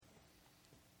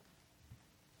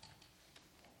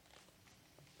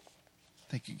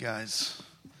Thank you, guys.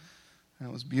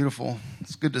 That was beautiful.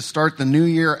 It's good to start the new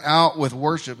year out with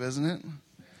worship, isn't it?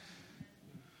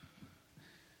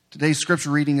 Today's scripture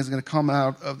reading is going to come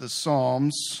out of the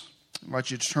Psalms. I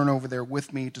invite you to turn over there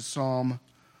with me to Psalm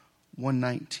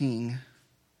 119,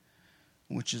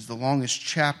 which is the longest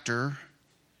chapter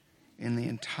in the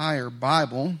entire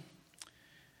Bible.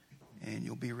 And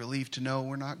you'll be relieved to know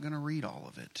we're not going to read all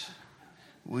of it.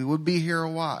 We would be here a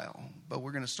while, but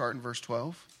we're going to start in verse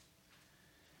 12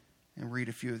 and read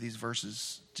a few of these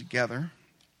verses together.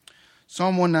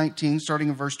 Psalm 119, starting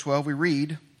in verse 12, we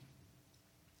read,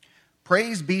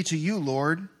 "Praise be to you,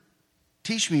 Lord.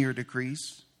 Teach me your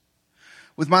decrees.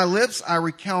 With my lips I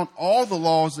recount all the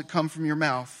laws that come from your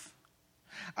mouth.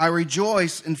 I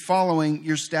rejoice in following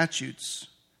your statutes,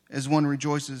 as one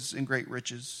rejoices in great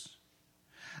riches.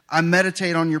 I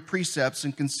meditate on your precepts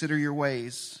and consider your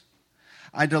ways.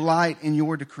 I delight in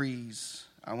your decrees.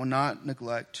 I will not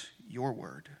neglect your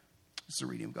word." It's the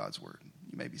reading of God's word.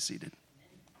 You may be seated.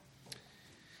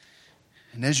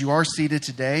 And as you are seated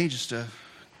today, just a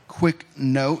quick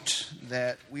note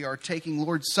that we are taking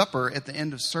Lord's Supper at the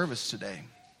end of service today.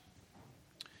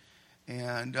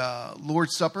 And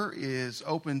Lord's Supper is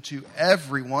open to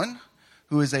everyone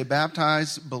who is a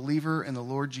baptized believer in the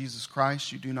Lord Jesus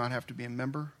Christ. You do not have to be a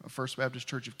member of First Baptist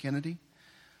Church of Kennedy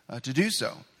to do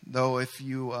so. Though if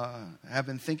you have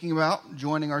been thinking about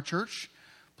joining our church,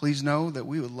 please know that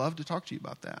we would love to talk to you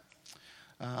about that.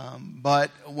 But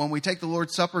when we take the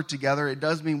Lord's Supper together, it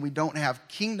does mean we don't have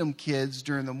kingdom kids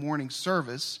during the morning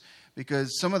service,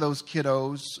 because some of those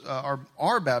kiddos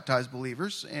are baptized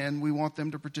believers, and we want them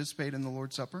to participate in the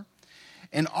Lord's Supper.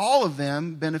 And all of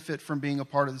them benefit from being a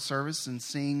part of the service and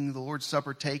seeing the Lord's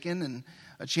Supper taken, and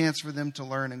a chance for them to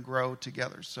learn and grow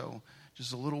together. So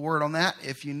just a little word on that.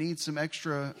 If you need some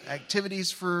extra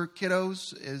activities for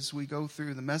kiddos as we go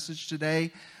through the message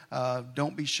today,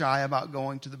 don't be shy about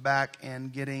going to the back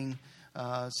and getting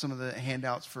some of the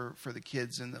handouts for the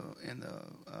kids on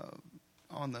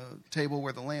the table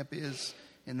where the lamp is,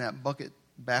 in that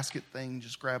basket thing.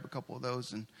 Just grab a couple of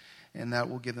those, and that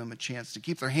will give them a chance to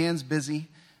keep their hands busy.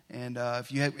 And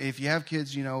if you have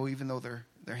kids, you know, even though their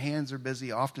hands are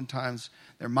busy, oftentimes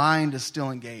their mind is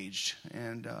still engaged.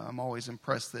 And I'm always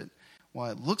impressed that while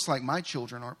it looks like my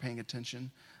children aren't paying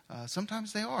attention,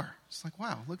 sometimes they are. It's like,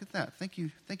 wow, look at that. Thank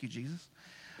you, Jesus.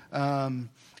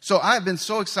 So I've been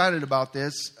so excited about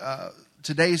this,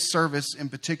 today's service in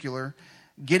particular,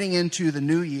 getting into the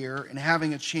new year and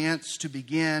having a chance to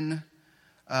begin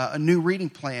a new reading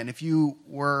plan. If you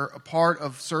were a part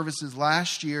of services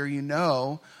last year, you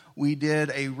know we did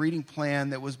a reading plan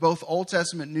that was both Old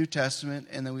Testament, New Testament,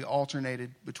 and then we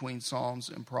alternated between Psalms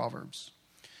and Proverbs.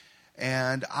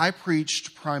 And I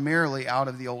preached primarily out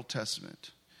of the Old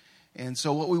Testament. And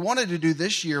so what we wanted to do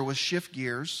this year was shift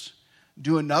gears,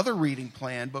 do another reading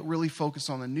plan, but really focus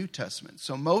on the New Testament.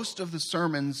 So most of the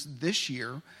sermons this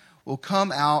year will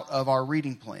come out of our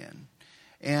reading plan.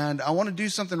 And I want to do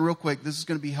something real quick. This is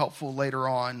going to be helpful later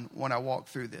on when I walk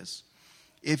through this.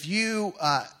 If you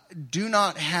do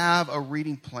not have a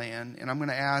reading plan, and I'm going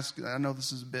to ask, I know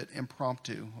this is a bit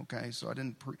impromptu, okay? So I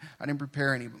didn't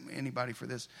prepare anybody for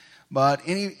this. But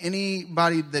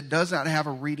anybody that does not have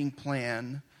a reading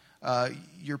plan,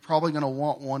 you're probably going to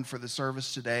want one for the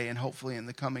service today, and hopefully in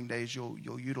the coming days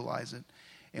you'll utilize it.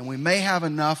 And we may have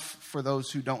enough for those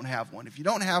who don't have one. If you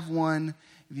don't have one,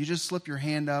 if you just slip your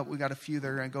hand up, we got a few that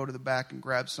are going to go to the back and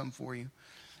grab some for you.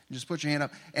 Just put your hand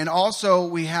up. And also,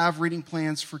 we have reading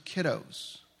plans for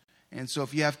kiddos. And so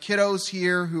if you have kiddos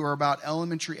here who are about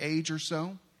elementary age or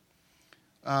so,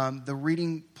 the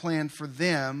reading plan for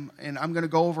them, and I'm going to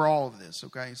go over all of this,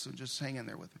 okay? So just hang in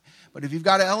there with me. But if you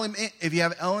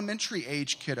have elementary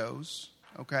age kiddos,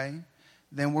 okay,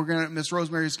 then Miss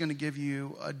Rosemary is going to give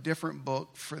you a different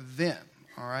book for them,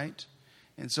 all right?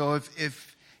 And so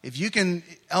if you can,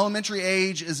 elementary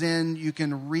age is in you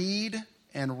can read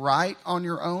and write on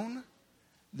your own,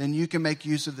 then you can make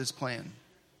use of this plan.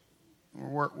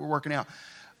 We're working out.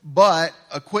 But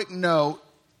a quick note,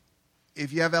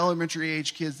 if you have elementary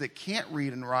age kids that can't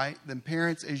read and write, then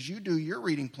parents, as you do your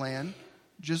reading plan,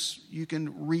 you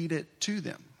can read it to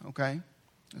them, okay?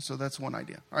 So that's one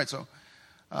idea. All right, so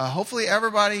hopefully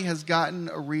everybody has gotten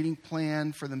a reading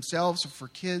plan for themselves or for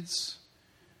kids.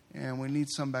 And we need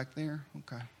some back there.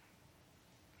 Okay.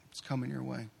 It's coming your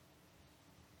way.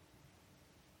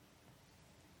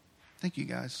 Thank you,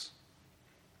 guys.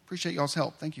 Appreciate y'all's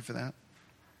help. Thank you for that.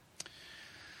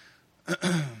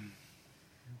 Here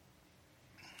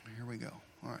we go.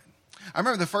 All right. I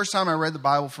remember the first time I read the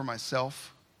Bible for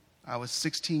myself. I was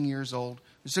 16 years old.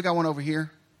 We still got one over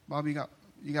here. Bob, you got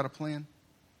a plan?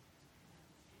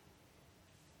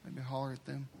 Maybe holler at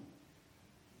them.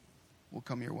 We'll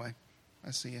come your way.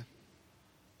 I see you.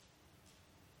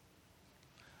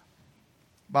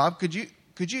 Bob, could you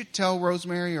tell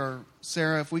Rosemary or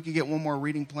Sarah if we could get one more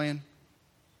reading plan?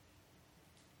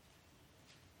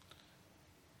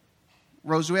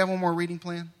 Rose, do we have one more reading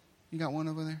plan? You got one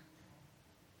over there?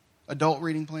 Adult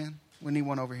reading plan? We need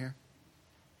one over here.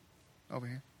 Over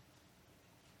here.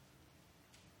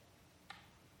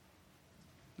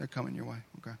 They're coming your way.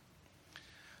 Okay.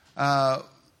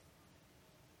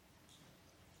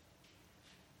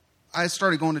 I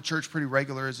started going to church pretty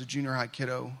regular as a junior high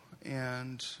kiddo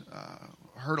and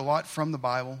heard a lot from the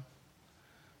Bible,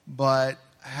 but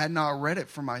had not read it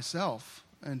for myself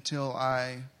until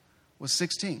I was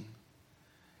 16.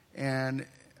 And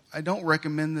I don't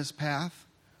recommend this path,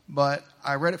 but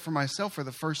I read it for myself for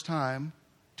the first time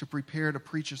to prepare to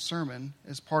preach a sermon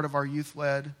as part of our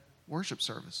youth-led worship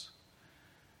service.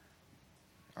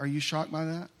 Are you shocked by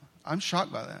that? I'm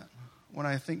shocked by that. When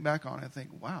I think back on it, I think,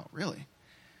 wow, really?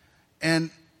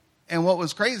 And what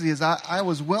was crazy is I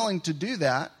was willing to do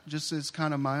that just as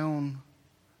kind of my own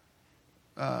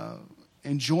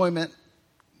enjoyment,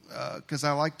 because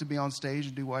I like to be on stage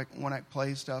and do one-act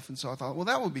play stuff. And so I thought, well,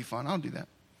 that would be fun. I'll do that.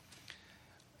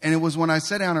 And it was when I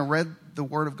sat down and read the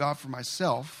Word of God for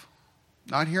myself,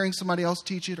 not hearing somebody else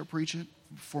teach it or preach it,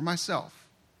 for myself,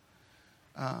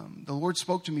 the Lord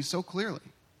spoke to me so clearly.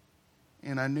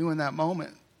 And I knew in that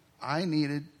moment I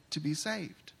needed to be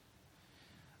saved.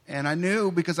 And I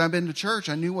knew, because I've been to church,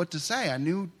 I knew what to say. I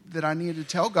knew that I needed to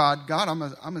tell God,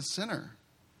 I'm a sinner.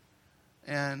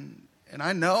 And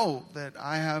I know that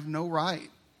I have no right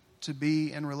to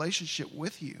be in relationship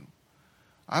with you.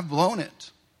 I've blown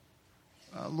it.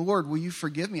 Lord, will you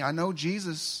forgive me? I know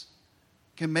Jesus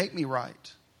can make me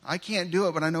right. I can't do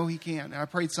it, but I know He can. And I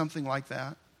prayed something like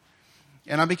that.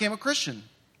 And I became a Christian,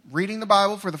 reading the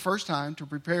Bible for the first time to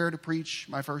prepare to preach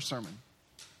my first sermon.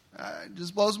 It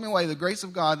just blows me away, the grace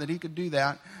of God that He could do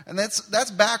that. And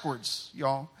that's backwards,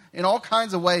 y'all. In all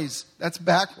kinds of ways, that's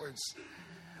backwards.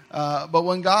 But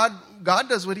when God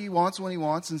does what He wants when He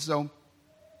wants, and so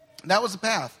that was the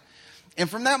path. And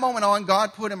from that moment on,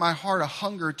 God put in my heart a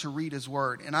hunger to read His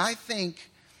Word. And I think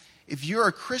if you're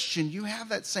a Christian, you have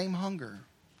that same hunger.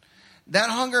 That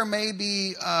hunger may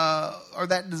be, or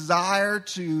that desire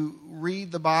to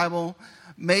read the Bible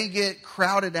may get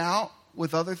crowded out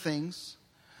with other things.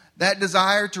 That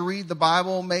desire to read the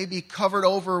Bible may be covered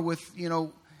over with,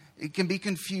 it can be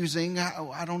confusing.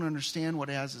 I don't understand what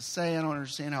it has to say. I don't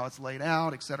understand how it's laid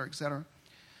out, et cetera, et cetera.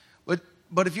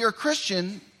 But if you're a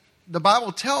Christian, the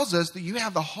Bible tells us that you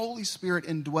have the Holy Spirit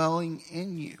indwelling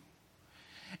in you.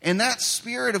 And that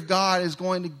Spirit of God is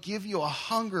going to give you a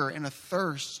hunger and a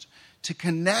thirst to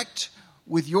connect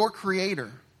with your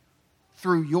Creator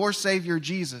through your Savior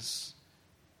Jesus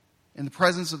in the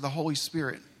presence of the Holy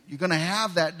Spirit. You're going to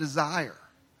have that desire.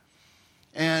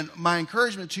 And my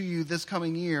encouragement to you this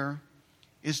coming year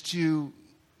is to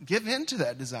give in to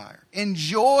that desire.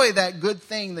 Enjoy that good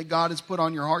thing that God has put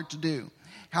on your heart to do.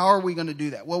 How are we going to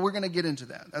do that? Well, we're going to get into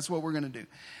that. That's what we're going to do.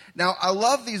 Now, I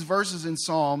love these verses in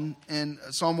Psalm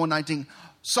 119.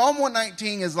 Psalm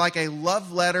 119 is like a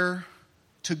love letter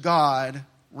to God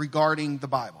regarding the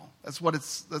Bible. That's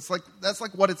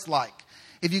like what it's like.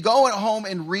 If you go at home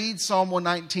and read Psalm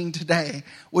 119 today,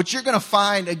 what you're going to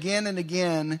find again and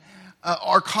again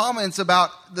are comments about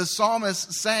the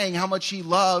psalmist saying how much he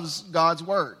loves God's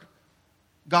word,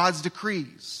 God's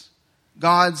decrees,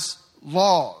 God's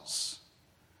laws,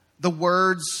 the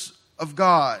words of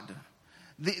God.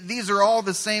 These are all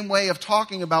the same way of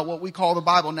talking about what we call the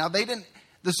Bible. Now,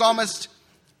 the psalmist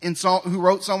who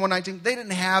wrote Psalm 119, they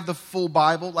didn't have the full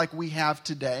Bible like we have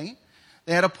today.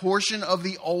 They had a portion of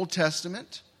the Old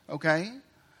Testament, okay?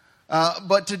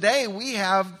 But today we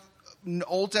have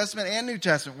Old Testament and New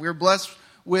Testament. We're blessed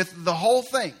with the whole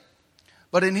thing.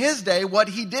 But in his day, what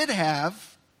he did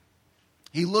have,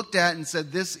 he looked at and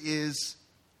said, this is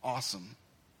awesome,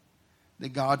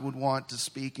 that God would want to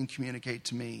speak and communicate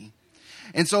to me.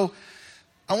 And so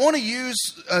I want to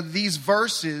use these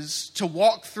verses to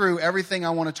walk through everything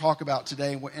I want to talk about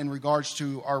today in regards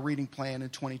to our reading plan in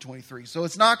 2023. So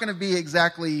it's not going to be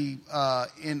exactly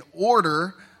in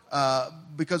order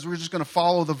because we're just going to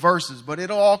follow the verses, but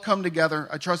it'll all come together.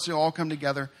 I trust it'll all come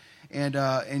together,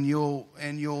 and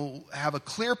you'll have a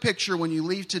clear picture when you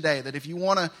leave today that if you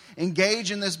want to engage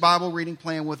in this Bible reading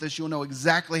plan with us, you'll know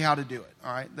exactly how to do it.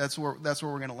 All right, that's where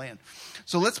we're going to land.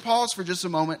 So let's pause for just a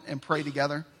moment and pray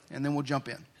together, and then we'll jump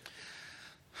in.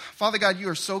 Father God, you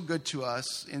are so good to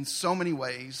us in so many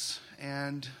ways.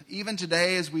 And even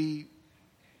today, as we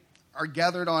are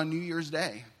gathered on New Year's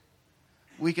Day,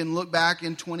 we can look back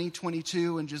in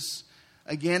 2022 and just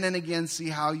again and again see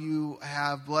how you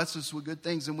have blessed us with good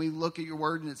things. And we look at your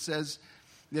word and it says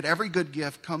that every good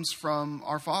gift comes from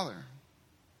our Father.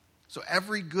 So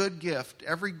every good gift,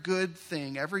 every good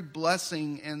thing, every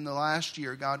blessing in the last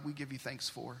year, God, we give you thanks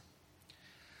for.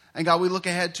 And God, we look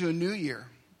ahead to a new year.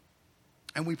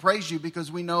 And we praise you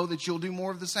because we know that you'll do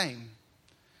more of the same.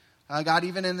 God,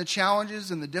 even in the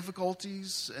challenges and the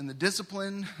difficulties and the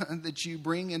discipline that you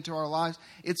bring into our lives,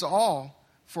 it's all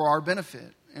for our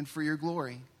benefit and for your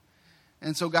glory.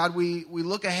 And so, God, we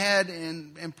look ahead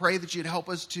and pray that you'd help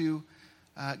us to,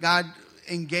 God,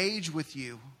 engage with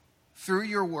you through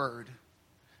your word.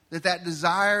 That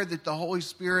desire that the Holy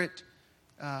Spirit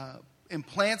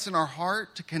implants in our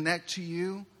heart to connect to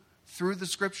you through the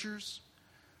Scriptures.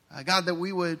 God, that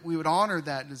we would honor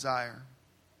that desire.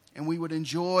 And we would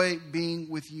enjoy being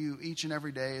with you each and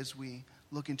every day as we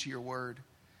look into your word.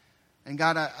 And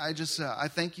God, I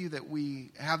thank you that we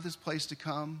have this place to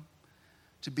come,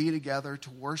 to be together, to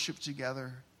worship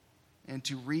together, and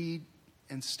to read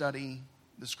and study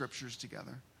the scriptures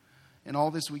together. And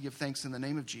all this we give thanks in the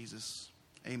name of Jesus.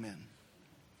 Amen.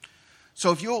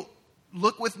 So if you'll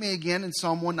look with me again in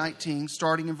Psalm 119,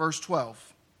 starting in verse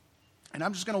 12. And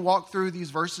I'm just going to walk through these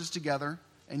verses together.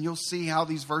 And you'll see how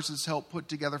these verses help put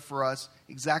together for us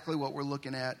exactly what we're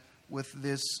looking at with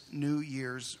this New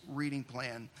Year's reading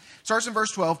plan. Starts in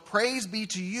verse 12. Praise be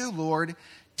to you, Lord.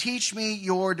 Teach me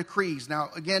your decrees.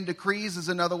 Now, again, decrees is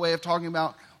another way of talking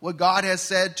about what God has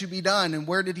said to be done. And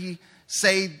where did he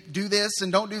say, do this and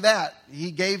don't do that?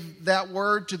 He gave that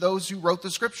word to those who wrote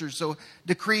the scriptures. So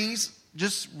decrees,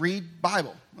 just read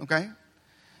Bible, okay?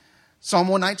 Psalm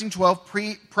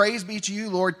 119:12. Praise be to you,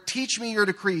 Lord. Teach me your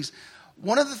decrees.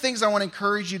 One of the things I want to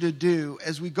encourage you to do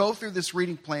as we go through this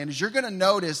reading plan is you're going to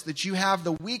notice that you have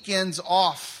the weekends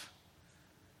off.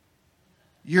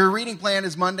 Your reading plan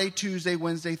is Monday, Tuesday,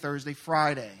 Wednesday, Thursday,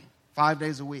 Friday, 5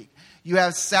 days a week. You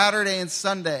have Saturday and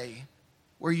Sunday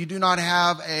where you do not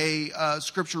have a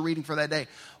scripture reading for that day.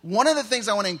 One of the things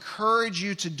I want to encourage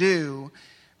you to do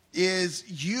is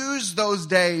use those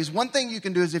days. One thing you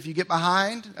can do is if you get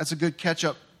behind, that's a good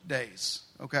catch-up days.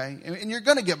 Okay, and you're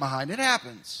going to get behind. It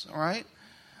happens, all right?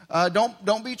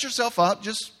 Don't beat yourself up.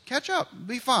 Just catch up.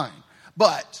 Be fine.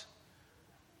 But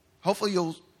hopefully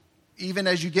you'll, even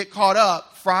as you get caught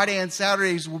up, Friday and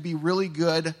Saturdays will be really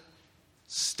good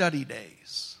study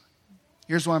days.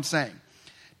 Here's what I'm saying.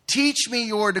 Teach me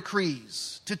your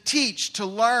decrees. To teach, to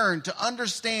learn, to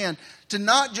understand, to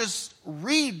not just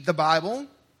read the Bible,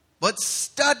 but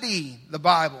study the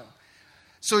Bible.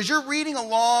 So as you're reading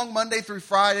along Monday through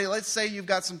Friday, let's say you've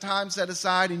got some time set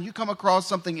aside and you come across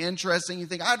something interesting. You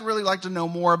think, I'd really like to know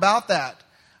more about that.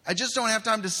 I just don't have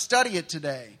time to study it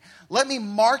today. Let me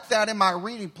mark that in my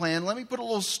reading plan. Let me put a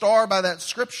little star by that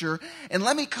scripture. And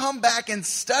let me come back and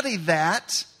study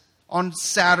that on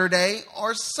Saturday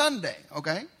or Sunday.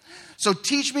 Okay? So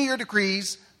teach me your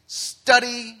decrees.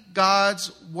 Study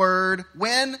God's word.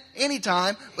 When?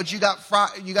 Anytime. But you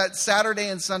got Saturday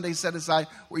and Sunday set aside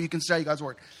where you can study God's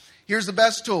word. Here's the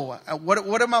best tool.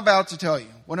 What am I about to tell you?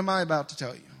 What am I about to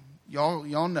tell you?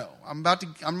 Y'all know. I'm about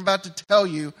to tell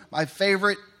you my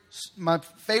favorite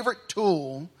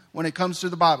tool when it comes to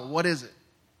the Bible. What is it?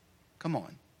 Come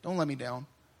on. Don't let me down.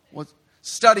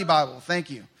 Study Bible. Thank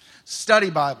you.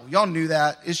 Study Bible. Y'all knew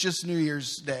that. It's just New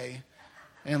Year's Day.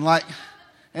 And like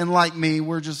me,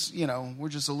 we're just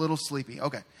a little sleepy.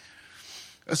 Okay.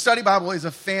 A study Bible is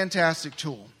a fantastic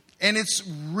tool. And it's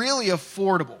really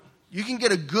affordable. You can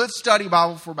get a good study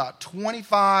Bible for about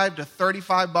 $25 to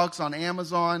 $35 on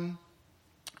Amazon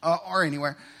or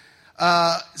anywhere.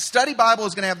 Study Bible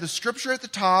is going to have the scripture at the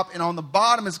top, and on the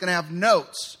bottom is going to have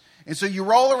notes. And so you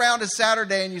roll around a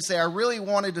Saturday and you say, I really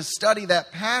wanted to study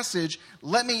that passage.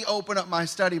 Let me open up my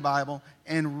study Bible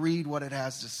and read what it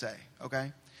has to say.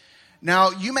 Okay?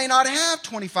 Now, you may not have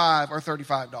 $25 or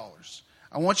 $35.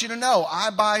 I want you to know,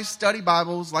 I buy study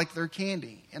Bibles like they're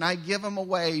candy. And I give them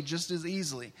away just as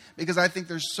easily because I think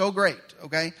they're so great,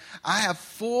 okay? I have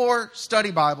 4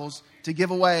 study Bibles to give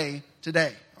away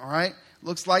today, all right?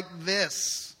 Looks like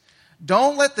this.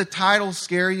 Don't let the title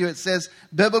scare you. It says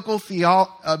Biblical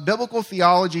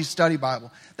Theology Study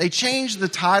Bible. They changed the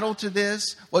title to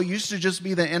this. What used to just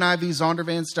be the NIV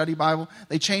Zondervan Study Bible.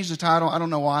 They changed the title. I don't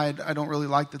know why. I don't really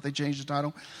like that they changed the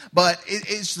title. But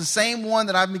it's the same one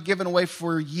that I've been giving away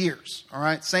for years. All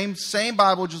right? Same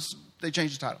Bible, just they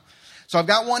changed the title. So I've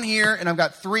got one here, and I've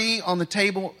got 3 on the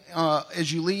table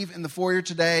as you leave in the foyer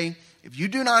today. If you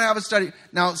do not have a study,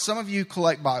 now some of you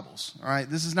collect Bibles, all right?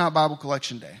 This is not Bible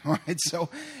collection day, all right? So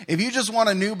if you just want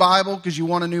a new Bible because you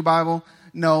want a new Bible,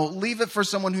 no, leave it for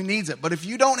someone who needs it. But if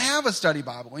you don't have a study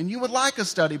Bible and you would like a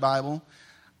study Bible,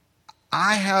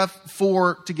 I have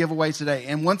 4 to give away today.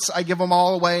 And once I give them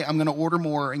all away, I'm going to order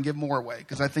more and give more away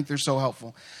because I think they're so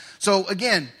helpful. So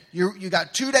again, you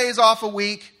got 2 days off a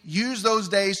week. Use those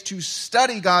days to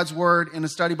study God's word, and a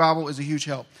study Bible is a huge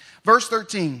help. Verse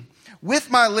 13,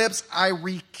 with my lips I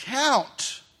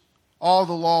recount all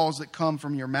the laws that come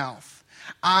from your mouth.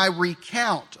 I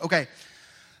recount. Okay,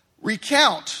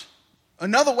 recount.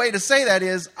 Another way to say that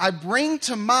is I bring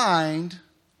to mind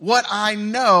what I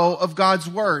know of God's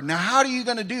word. Now, how are you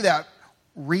going to do that?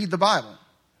 Read the Bible,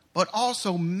 but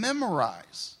also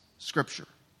memorize Scripture.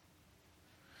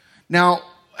 Now,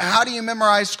 how do you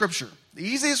memorize Scripture? The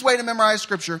easiest way to memorize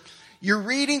Scripture, you're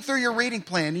reading through your reading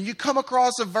plan, and you come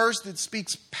across a verse that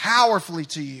speaks powerfully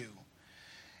to you.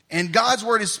 And God's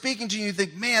word is speaking to you. You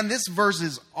think, man, this verse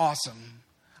is awesome.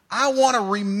 I want to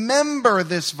remember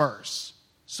this verse.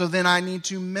 So then I need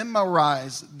to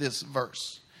memorize this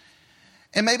verse.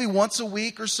 And maybe once a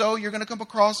week or so, you're going to come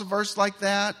across a verse like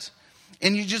that.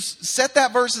 And you just set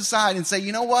that verse aside and say,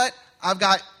 you know what? I've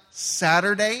got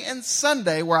Saturday and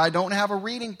Sunday where I don't have a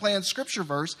reading plan scripture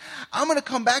verse. I'm going to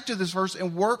come back to this verse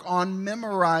and work on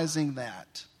memorizing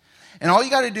that. And all you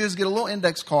got to do is get a little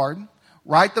index card,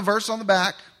 write the verse on the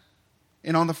back,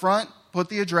 and on the front, put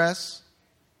the address,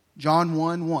 John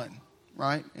 1:1,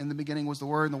 right? In the beginning was the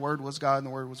Word, and the Word was God, and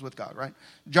the Word was with God, right?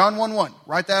 John 1:1.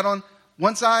 Write that on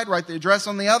one side, write the address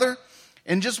on the other,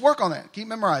 and just work on that. Keep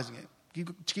memorizing it.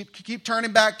 Keep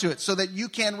turning back to it so that you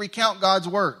can recount God's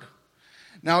word.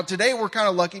 Now, today we're kind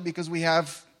of lucky because we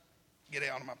have, get it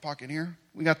out of my pocket here.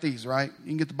 We got these, right? You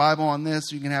can get the Bible on this,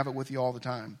 so you can have it with you all the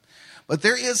time. But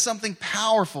there is something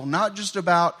powerful, not just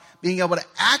about being able to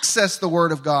access the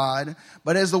Word of God,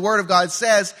 but as the Word of God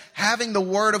says, having the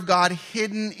Word of God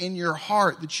hidden in your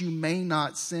heart that you may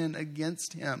not sin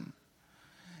against Him.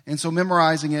 And so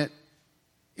memorizing it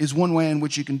is one way in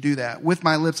which you can do that. With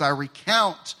my lips I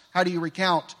recount. How do you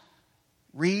recount?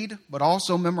 Read, but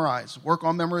also memorize. Work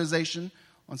on memorization.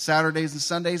 On Saturdays and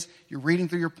Sundays, you're reading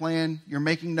through your plan. You're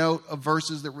making note of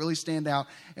verses that really stand out.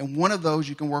 And one of those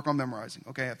you can work on memorizing.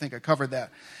 Okay, I think I covered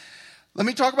that. Let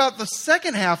me talk about the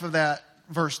second half of that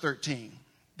verse 13.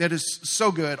 That is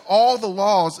so good. All the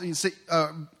laws, you see,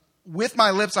 with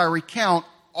my lips I recount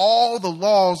all the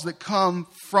laws that come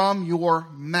from your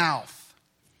mouth.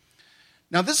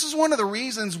 Now, this is one of the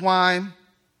reasons why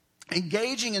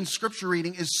engaging in scripture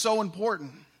reading is so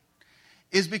important,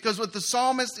 is because what the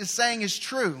psalmist is saying is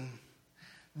true.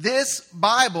 This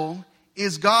Bible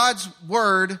is God's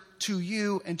word to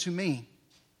you and to me.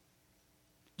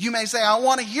 You may say, I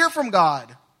want to hear from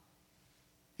God.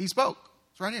 He spoke.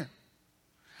 It's right here.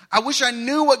 I wish I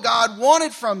knew what God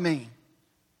wanted from me.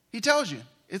 He tells you.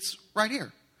 It's right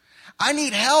here. I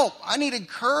need help. I need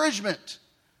encouragement.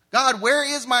 God, where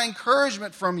is my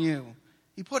encouragement from you?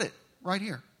 He put it right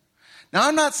here. Now,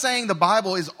 I'm not saying the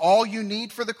Bible is all you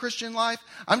need for the Christian life.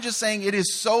 I'm just saying it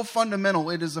is so fundamental.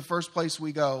 It is the first place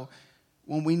we go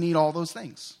when we need all those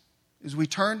things, is we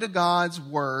turn to God's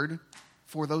word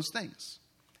for those things.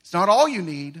 It's not all you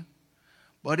need,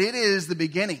 but it is the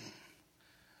beginning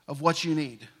of what you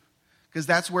need, because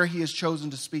that's where He has chosen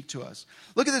to speak to us.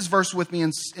 Look at this verse with me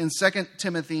in 2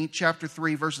 Timothy chapter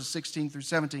 3, verses 16 through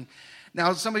 17.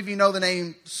 Now, some of you know the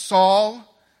name Saul,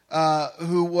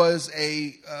 who was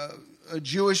a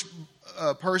Jewish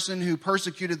person who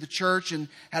persecuted the church and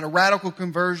had a radical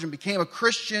conversion, became a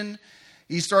Christian.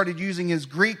 He started using his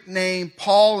Greek name,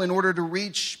 Paul, in order to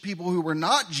reach people who were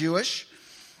not Jewish.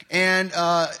 And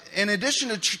in addition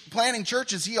to planting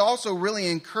churches, he also really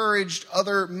encouraged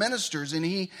other ministers. And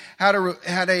he had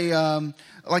a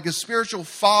spiritual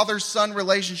father-son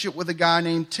relationship with a guy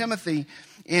named Timothy.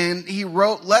 And he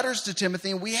wrote letters to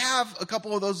Timothy. And we have a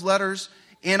couple of those letters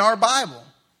in our Bible.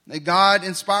 That God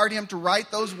inspired him to write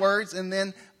those words and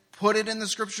then put it in the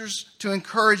scriptures to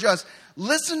encourage us.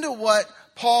 Listen to what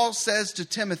Paul says to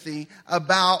Timothy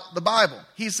about the Bible.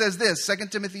 He says this, 2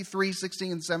 Timothy 3,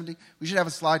 16 and 17. We should have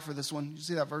a slide for this one. You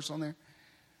see that verse on there?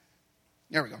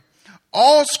 There we go.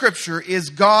 All scripture is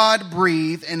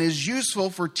God-breathed and is useful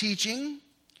for teaching,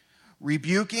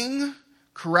 rebuking,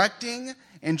 correcting,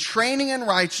 and training in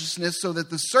righteousness, so that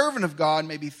the servant of God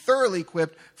may be thoroughly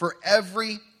equipped for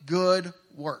every good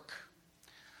work.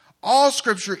 All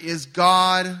scripture is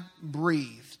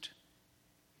God-breathed.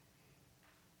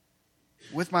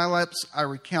 With my lips I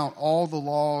recount all the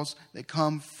laws that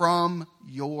come from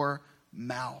your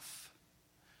mouth.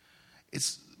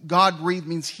 It's God-breathed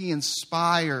means He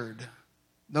inspired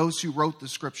those who wrote the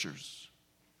scriptures.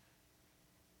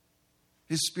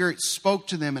 His Spirit spoke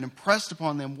to them and impressed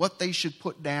upon them what they should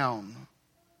put down.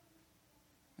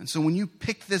 And so when you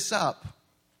pick this up,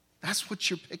 that's what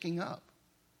you're picking up.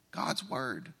 God's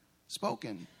word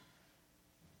spoken.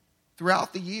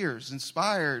 throughout the years,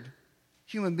 inspired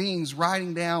human beings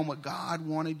writing down what God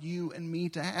wanted you and me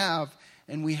to have.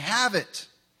 And we have it.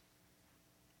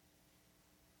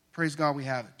 Praise God, we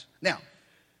have it. Now,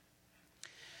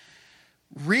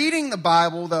 reading the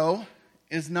Bible, though,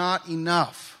 is not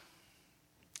enough.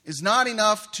 It's not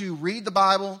enough to read the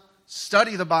Bible,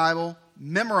 study the Bible,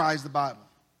 memorize the Bible.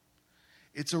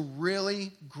 It's a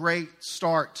really great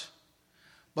start.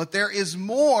 But there is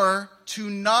more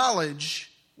to knowledge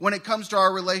when it comes to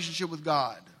our relationship with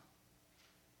God.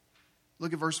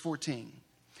 Look at verse 14.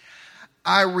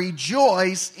 I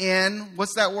rejoice in,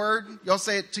 what's that word? Y'all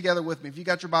say it together with me if you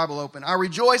got your Bible open. I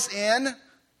rejoice in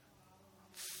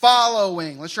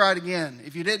following. Let's try it again.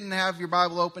 If you didn't have your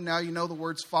Bible open, now you know the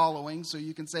words following, so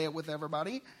you can say it with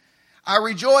everybody. I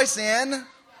rejoice in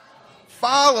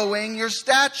following your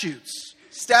statutes.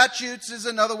 Statutes is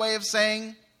another way of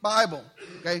saying Bible.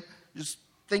 Okay? Just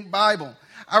think Bible.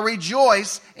 I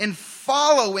rejoice in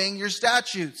following your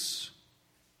statutes.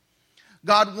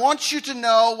 God wants you to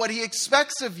know what He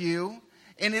expects of you,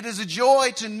 and it is a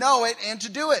joy to know it and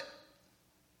to do it.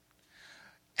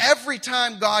 Every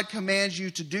time God commands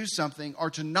you to do something or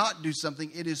to not do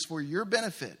something, it is for your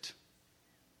benefit,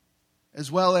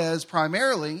 as well as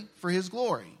primarily for His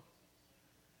glory.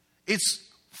 It's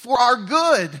for our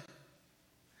good.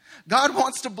 God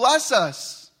wants to bless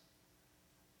us.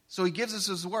 So He gives us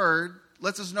His word,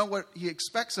 lets us know what He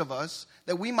expects of us,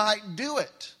 that we might do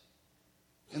it.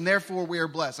 And therefore we are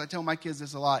blessed. I tell my kids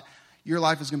this a lot. Your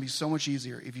life is going to be so much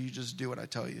easier if you just do what I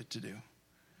tell you to do.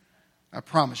 I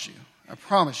promise you. I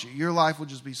promise you. Your life will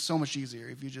just be so much easier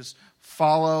if you just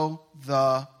follow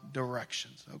the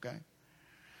directions. Okay?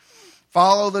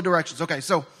 Follow the directions. Okay,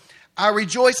 so I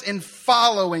rejoice in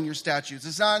following your statutes.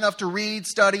 It's not enough to read,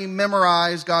 study,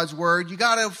 memorize God's word. You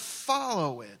got to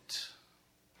follow it.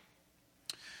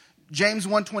 James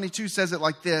 1:22 says it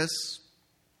like this.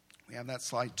 We have that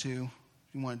slide too.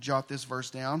 If you want to jot this verse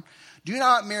down. Do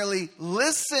not merely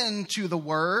listen to the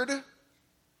word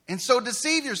and so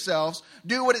deceive yourselves.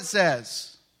 Do what it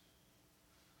says.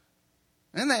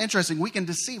 Isn't that interesting? We can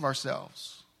deceive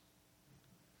ourselves.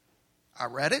 I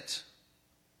read it.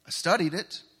 I studied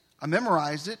it. I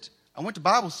memorized it. I went to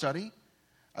Bible study.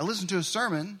 I listened to a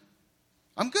sermon.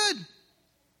 I'm good.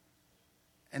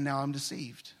 And now I'm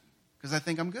deceived because I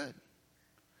think I'm good.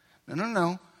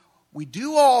 No. We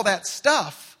do all that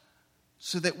stuff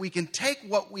so that we can take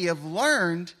what we have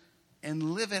learned and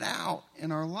live it out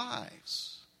in our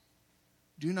lives.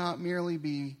 Do not merely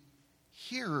be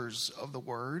hearers of the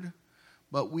word,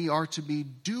 but we are to be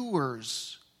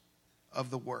doers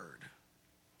of the word.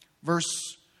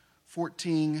 Verse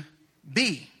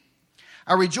 14b.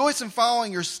 I rejoice in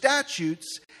following your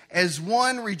statutes as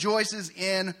one rejoices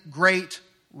in great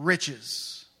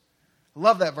riches. I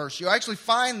love that verse. You actually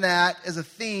find that as a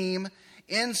theme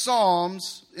in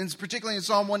Psalms, and particularly in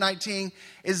Psalm 119,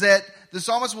 is that the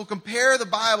psalmist will compare the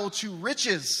Bible to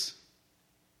riches.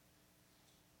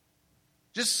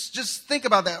 Just think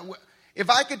about that. If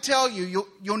I could tell you,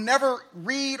 you'll never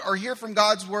read or hear from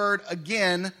God's word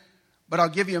again, but I'll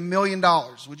give you $1 million.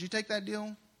 Would you take that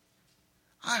deal?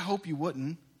 I hope you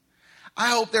wouldn't.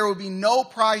 I hope there would be no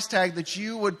price tag that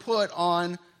you would put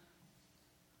on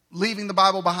leaving the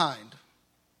Bible behind.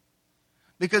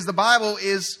 Because the Bible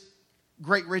is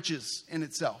great riches in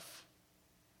itself.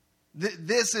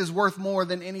 This is worth more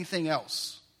than anything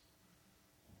else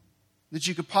that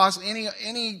you could possibly,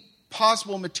 any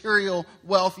possible material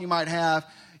wealth you might have.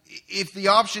 If the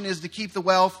option is to keep the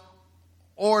wealth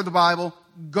or the Bible,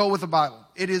 go with the Bible.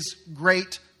 It is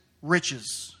great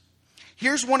riches.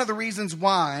 Here's one of the reasons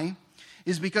why,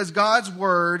 is because God's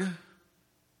word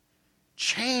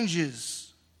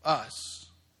changes us.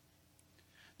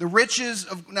 The riches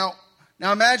of, now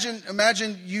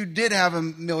imagine you did have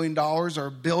 $1 million or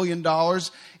 $1 billion.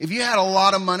 If you had a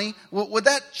lot of money, would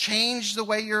that change the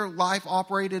way your life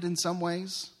operated in some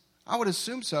ways? I would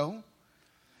assume so.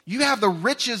 You have the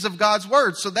riches of God's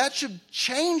word, so that should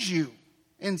change you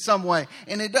in some way,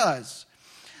 and it does.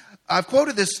 I've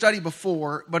quoted this study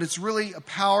before, but it's really a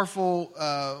powerful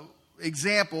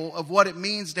example of what it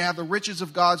means to have the riches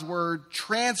of God's word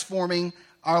transforming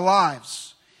our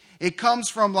lives. It comes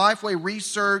from Lifeway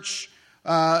Research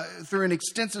through an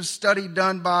extensive study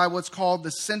done by what's called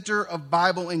the Center of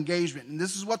Bible Engagement. And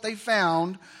this is what they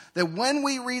found, that when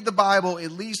we read the Bible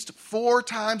at least 4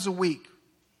 times a week,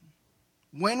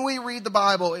 when we read the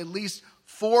Bible at least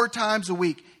 4 times a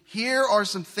week, here are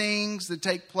some things that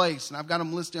take place. And I've got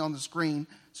them listed on the screen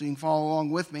so you can follow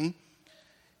along with me.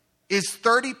 Is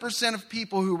 30% of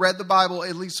people who read the Bible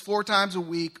at least 4 times a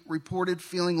week reported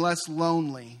feeling less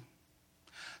lonely.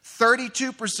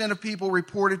 32% of people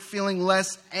reported feeling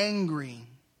less angry.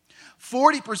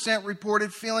 40%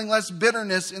 reported feeling less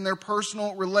bitterness in their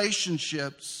personal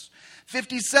relationships.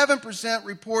 57%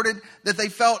 reported that they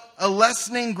felt a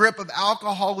lessening grip of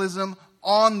alcoholism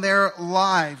on their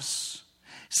lives.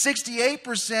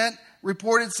 68%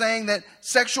 reported saying that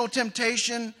sexual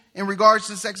temptation in regards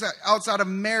to sex outside of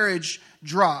marriage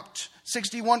dropped.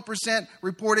 61%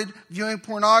 reported viewing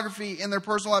pornography in their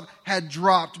personal life had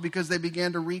dropped because they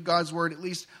began to read God's word at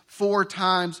least 4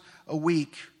 times a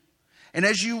week. And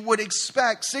as you would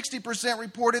expect, 60%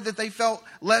 reported that they felt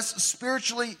less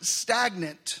spiritually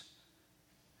stagnant.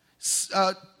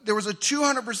 There was a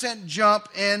 200% jump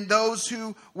in those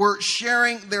who were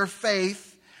sharing their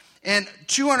faith, and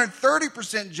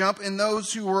 230% jump in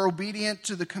those who were obedient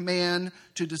to the command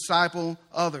to disciple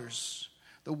others.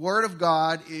 The Word of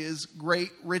God is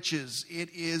great riches. It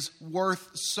is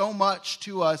worth so much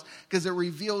to us because it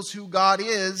reveals who God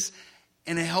is,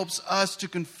 and it helps us to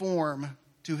conform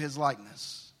to His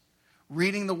likeness.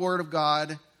 Reading the Word of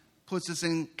God puts us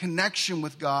in connection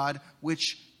with God,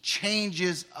 which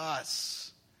changes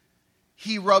us.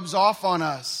 He rubs off on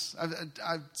us.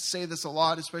 I say this a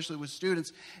lot, especially with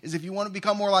students, is if you want to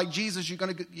become more like Jesus, you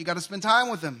got to spend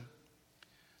time with Him.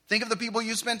 Think of the people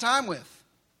you spend time with.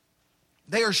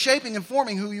 They are shaping and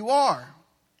forming who you are.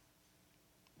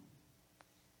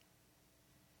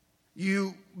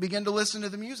 You begin to listen to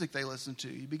the music they listen to.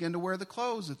 You begin to wear the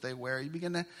clothes that they wear. You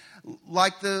begin to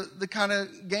like the kind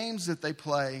of games that they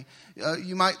play.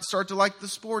 You might start to like the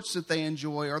sports that they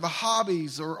enjoy or the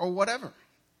hobbies or whatever.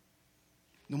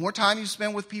 The more time you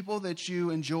spend with people that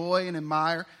you enjoy and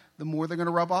admire, the more they're going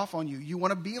to rub off on you. You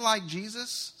want to be like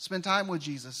Jesus? Spend time with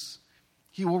Jesus.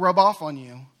 He will rub off on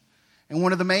you. And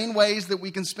one of the main ways that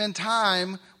we can spend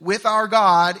time with our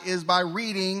God is by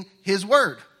reading His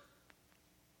Word.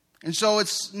 And so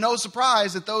it's no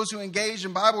surprise that those who engage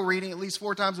in Bible reading at least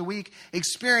 4 times a week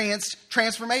experience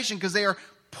transformation because they are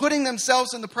putting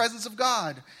themselves in the presence of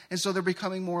God. And so they're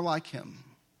becoming more like Him.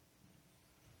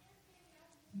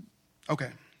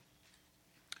 Okay.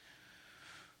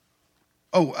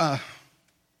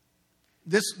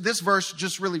 This verse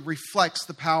just really reflects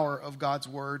the power of God's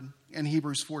Word. In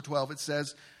Hebrews 4:12 it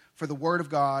says, "For the Word of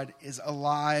God is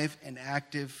alive and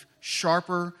active,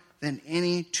 sharper than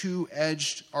any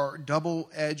two-edged or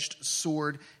double-edged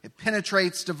sword. It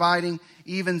penetrates, dividing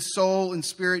even soul and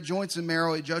spirit, joints and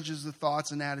marrow. It judges the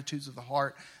thoughts and attitudes of the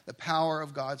heart." The power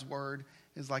of God's Word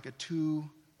is like a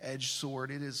two-edged sword.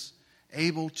 It is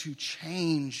able to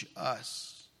change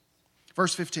us.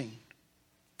 Verse 15.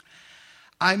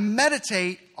 "I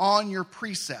meditate on your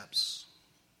precepts."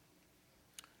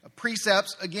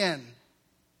 Precepts, again,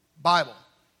 Bible.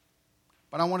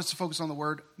 But I want us to focus on the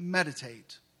word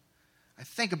meditate. I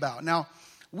think about. Now,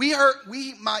 we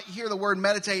might hear the word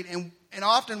meditate, and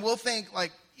often we'll think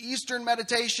like Eastern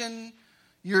meditation.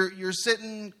 You're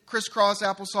sitting crisscross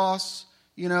applesauce,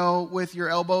 with your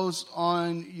elbows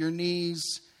on your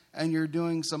knees, and you're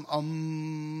doing some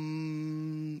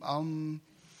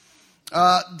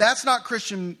That's not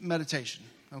Christian meditation,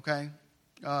 okay?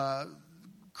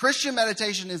 Christian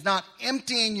meditation is not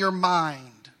emptying your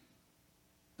mind.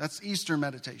 That's Eastern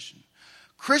meditation.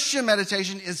 Christian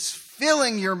meditation is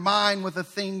filling your mind with the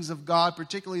things of God,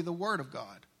 particularly the Word of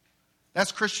God.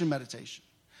 That's Christian meditation.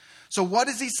 So what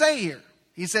does he say here?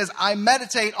 He says, I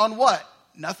meditate on what?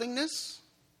 Nothingness?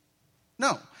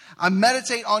 No. I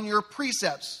meditate on your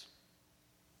precepts.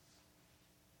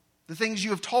 The things you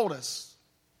have told us.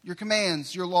 Your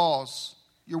commands, your laws,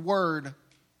 your word.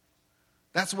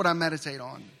 That's what I meditate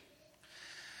on.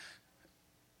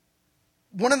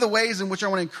 One of the ways in which I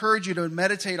want to encourage you to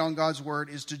meditate on God's word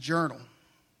is to journal.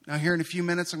 Now, here in a few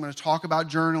minutes, I'm going to talk about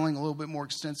journaling a little bit more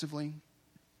extensively.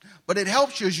 But it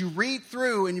helps you as you read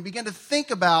through and you begin to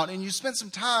think about and you spend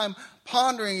some time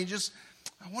pondering and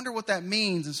I wonder what that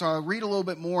means. And so I read a little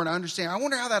bit more and I understand. I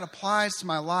wonder how that applies to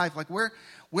my life. Like where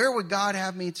would God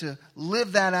have me to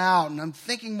live that out? And I'm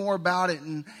thinking more about it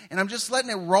and I'm just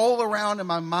letting it roll around in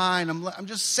my mind. I'm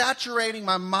just saturating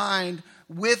my mind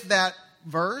with that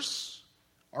verse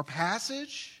or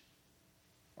passage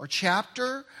or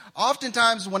chapter.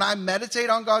 Oftentimes when I meditate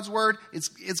on God's word,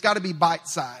 it's got to be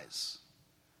bite-sized.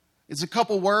 It's a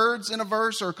couple words in a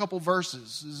verse or a couple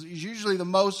verses. Is usually the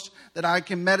most that I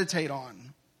can meditate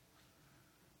on.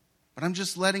 But I'm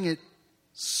just letting it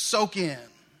soak in.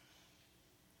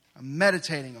 I'm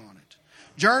meditating on it.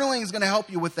 Journaling is going to help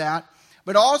you with that.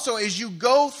 But also as you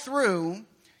go through,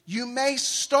 you may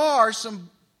star some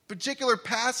particular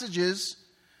passages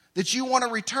that you want to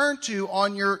return to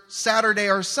on your Saturday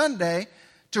or Sunday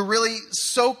to really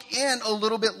soak in a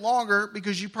little bit longer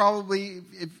because you probably,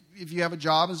 if you have a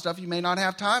job and stuff, you may not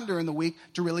have time during the week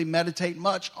to really meditate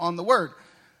much on the Word.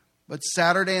 But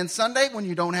Saturday and Sunday, when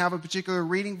you don't have a particular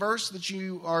reading verse that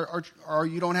you or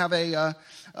you don't have a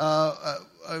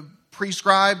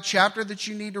prescribed chapter that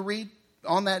you need to read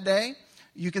on that day,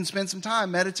 you can spend some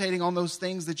time meditating on those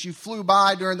things that you flew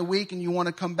by during the week and you want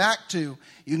to come back to.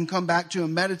 You can come back to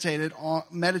and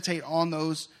meditate on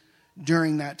those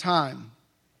during that time.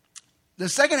 The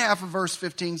second half of verse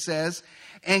 15 says,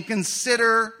 and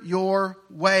consider your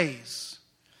ways.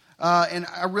 And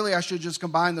I should just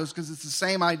combine those because it's the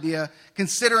same idea.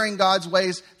 Considering God's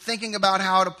ways, thinking about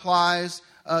how it applies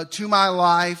to my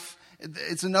life.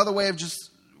 It's another way of just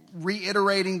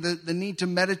reiterating the need to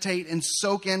meditate and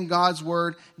soak in God's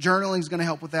Word. Journaling is going to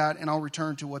help with that, and I'll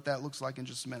return to what that looks like in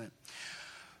just a minute.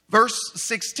 Verse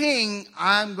 16,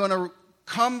 I'm going to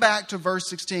come back to verse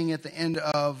 16 at the end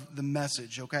of the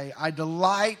message, okay? I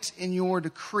delight in your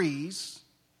decrees,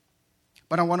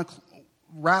 but I want to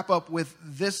wrap up with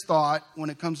this thought when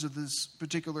it comes to this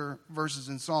particular verses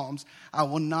in Psalms. I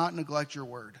will not neglect your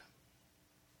word.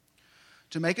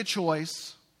 To make a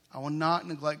choice, I will not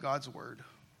neglect God's word.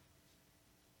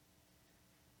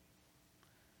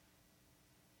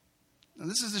 Now,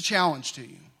 this is a challenge to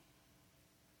you.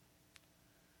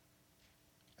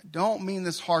 I don't mean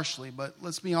this harshly, but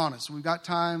let's be honest. We've got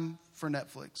time for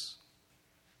Netflix.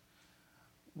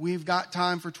 We've got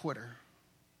time for Twitter.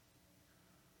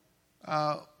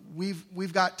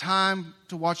 We've got time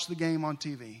to watch the game on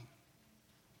TV.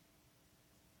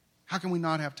 How can we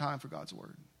not have time for God's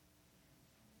word?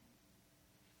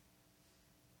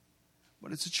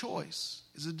 But it's a choice.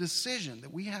 It's a decision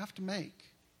that we have to make.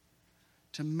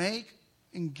 To make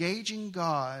engaging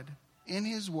God in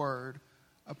His word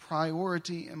a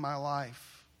priority in my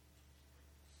life.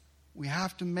 We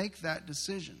have to make that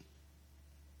decision.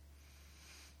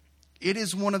 It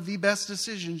is one of the best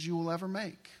decisions you will ever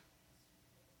make.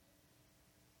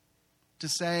 To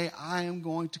say, I am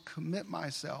going to commit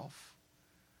myself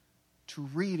to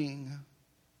reading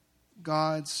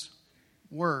God's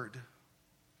word.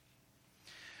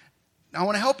 Now, I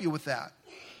want to help you with that.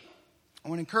 I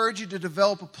want to encourage you to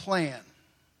develop a plan.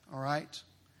 All right?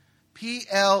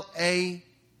 PLAN.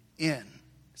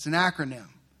 It's an acronym.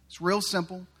 It's real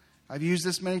simple. I've used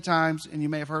this many times, and you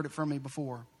may have heard it from me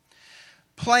before.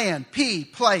 Plan. P,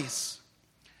 place.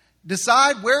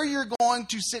 Decide where you're going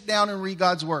to sit down and read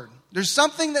God's word. There's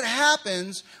something that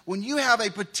happens when you have a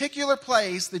particular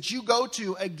place that you go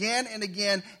to again and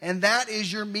again, and that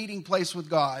is your meeting place with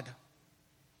God.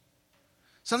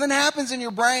 Something happens in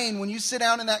your brain when you sit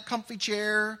down in that comfy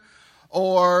chair,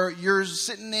 or you're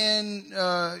sitting in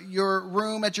your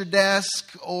room at your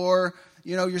desk, or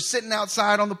you're sitting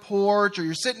outside on the porch, or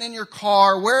you're sitting in your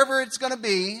car, wherever it's going to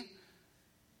be.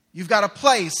 You've got a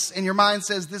place, and your mind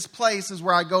says, this place is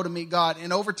where I go to meet God.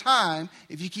 And over time,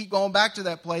 if you keep going back to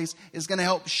that place, it's going to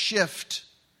help shift.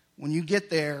 When you get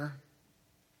there,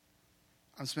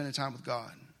 I'm spending time with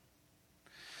God.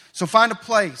 So find a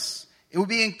place.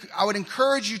 I would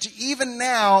encourage you to even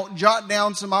now jot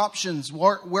down some options.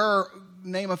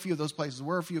 Name a few of those places.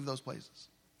 Where are a few of those places?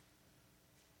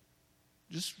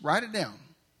 Just write it down.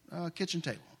 Kitchen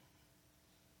table.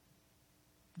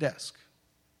 Desk.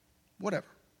 Whatever.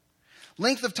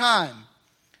 Length of time.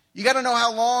 You got to know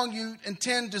how long you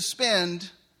intend to spend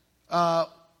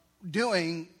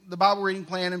doing the Bible reading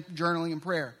plan and journaling and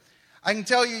prayer. I can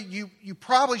tell you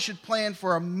probably should plan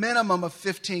for a minimum of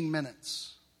 15 minutes.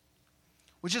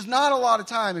 Which is not a lot of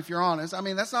time, if you're honest. I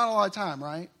mean, that's not a lot of time,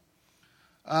 right?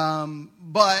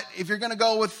 But if you're going to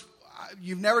go with,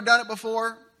 you've never done it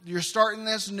before, you're starting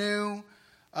this new,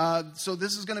 so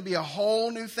this is going to be a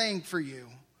whole new thing for you.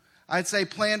 I'd say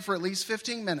plan for at least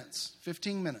 15 minutes.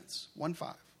 15 minutes. 15.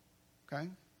 Okay?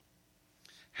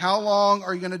 How long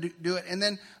are you going to do it? And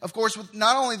then, of course, with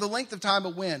not only the length of time,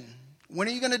 but when. When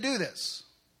are you going to do this?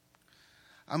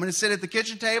 I'm going to sit at the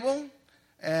kitchen table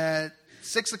at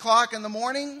 6 o'clock in the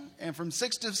morning, and from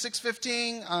 6 to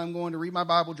 6:15, I'm going to read my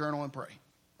Bible, journal, and pray.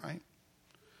 Right?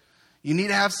 You need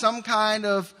to have some kind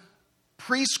of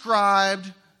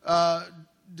prescribed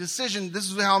decision. This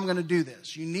is how I'm going to do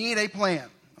this. You need a plan.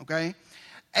 Okay?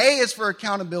 A is for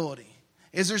accountability.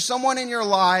 Is there someone in your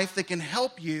life that can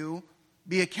help you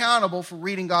be accountable for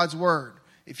reading God's word?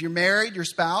 If you're married, your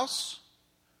spouse,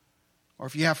 or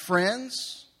if you have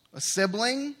friends, a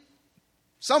sibling,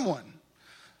 someone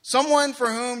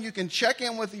for whom you can check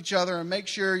in with each other and make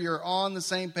sure you're on the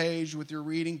same page with your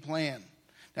reading plan.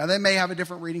 Now, they may have a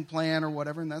different reading plan or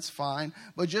whatever, and that's fine.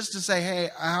 But just to say, hey,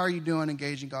 how are you doing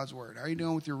engaging God's word? How are you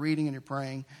doing with your reading and your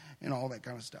praying and all that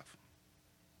kind of stuff?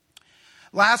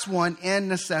 Last one, and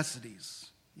necessities.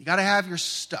 You got to have your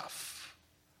stuff.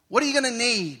 What are you going to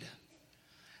need?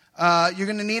 You're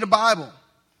going to need a Bible.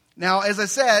 Now, as I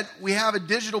said, we have a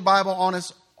digital Bible on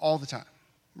us all the time,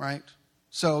 right?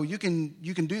 So you can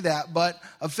do that, but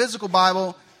a physical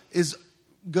Bible is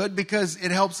good because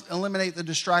it helps eliminate the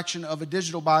distraction of a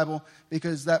digital Bible,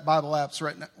 because that Bible app's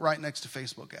right next to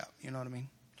Facebook app. You know what I mean?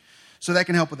 So that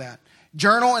can help with that.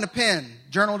 Journal and a pen.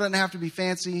 Journal doesn't have to be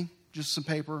fancy, just some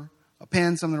paper. A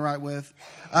pen, something to write with.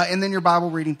 And then your Bible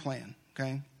reading plan,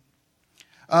 okay?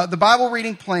 The Bible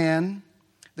reading plan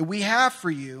that we have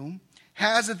for you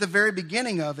has at the very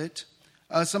beginning of it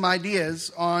some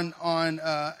ideas on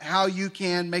how you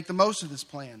can make the most of this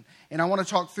plan. And I want to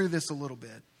talk through this a little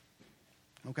bit,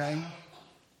 okay?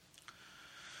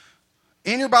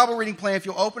 In your Bible reading plan, if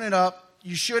you'll open it up,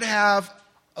 you should have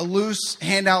a loose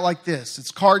handout like this.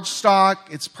 It's cardstock,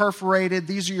 it's perforated.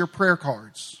 These are your prayer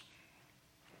cards.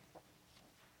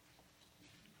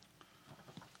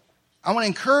 I want to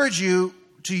encourage you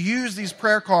to use these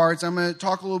prayer cards. I'm going to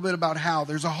talk a little bit about how.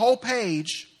 There's a whole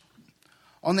page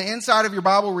on the inside of your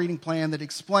Bible reading plan that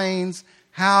explains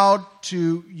how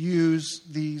to use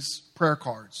these prayer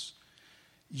cards.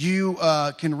 You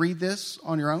can read this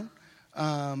on your own.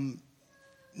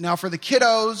 Now, for the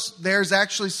kiddos, there's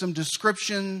actually some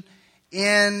description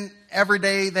in every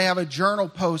day. They have a journal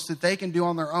post that they can do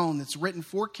on their own that's written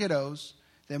for kiddos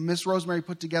that Miss Rosemary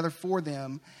put together for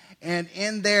them. And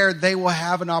in there, they will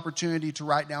have an opportunity to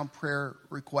write down prayer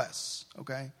requests,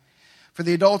 okay? For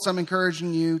the adults, I'm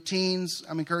encouraging you. Teens,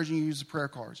 I'm encouraging you to use the prayer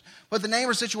cards. Put the name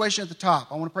or situation at the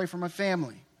top. I want to pray for my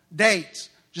family. Dates,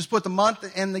 just put the month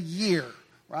and the year,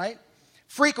 right?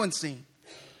 Frequency.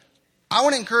 I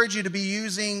want to encourage you to be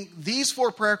using these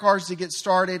 4 prayer cards to get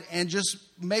started and just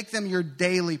make them your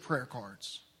daily prayer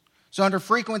cards. So under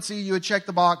frequency, you would check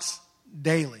the box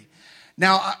daily.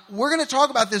 Now, we're going to talk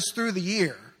about this through the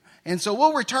year. And so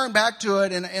we'll return back to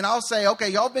it, and I'll say, okay,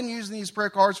 y'all been using these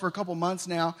prayer cards for a couple months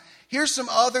now. Here's some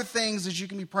other things that you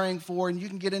can be praying for, and you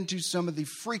can get into some of the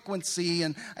frequency,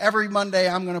 and every Monday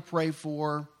I'm going to pray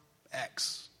for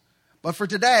X. But for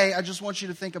today, I just want you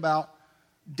to think about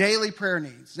daily prayer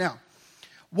needs. Now,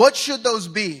 what should those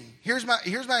be? Here's my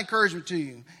encouragement to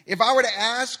you. If I were to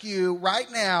ask you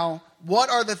right now,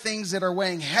 what are the things that are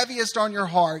weighing heaviest on your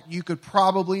heart, you could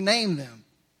probably name them.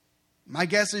 My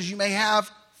guess is you may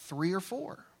have 3 or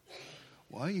 4.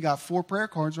 Well, you got 4 prayer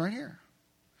cards right here.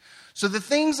 So the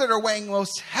things that are weighing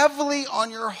most heavily on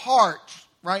your heart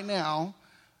right now,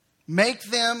 make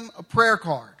them a prayer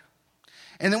card.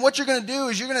 And then what you're going to do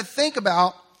is you're going to think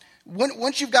about,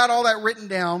 once you've got all that written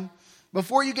down,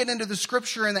 before you get into the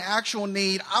scripture and the actual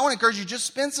need, I want to encourage you, just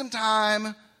spend some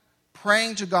time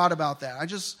praying to God about that.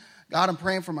 God, I'm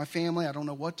praying for my family. I don't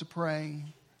know what to pray.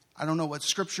 I don't know what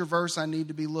scripture verse I need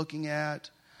to be looking at.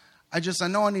 I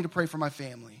know I need to pray for my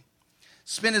family.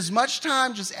 Spend as much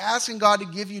time just asking God to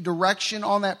give you direction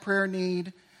on that prayer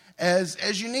need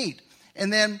as you need.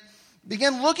 And then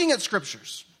begin looking at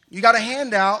scriptures. You got a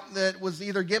handout that was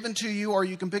either given to you or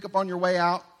you can pick up on your way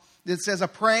out that says A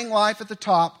Praying Life at the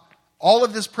top. All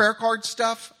of this prayer card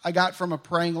stuff I got from A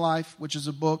Praying Life, which is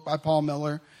a book by Paul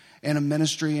Miller and a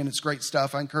ministry, and it's great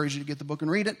stuff. I encourage you to get the book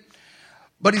and read it.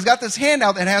 But he's got this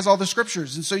handout that has all the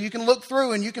scriptures. And so you can look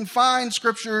through and you can find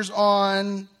scriptures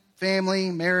on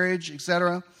family, marriage,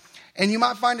 etc. And you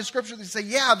might find a scripture that say,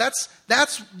 yeah,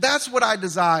 that's what I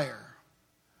desire.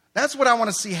 That's what I want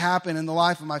to see happen in the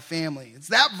life of my family. It's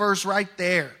that verse right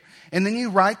there. And then you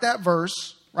write that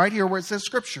verse right here where it says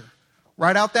scripture.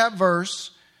 Write out that verse.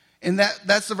 And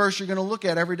that's the verse you're going to look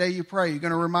at every day you pray. You're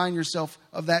going to remind yourself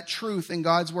of that truth in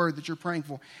God's word that you're praying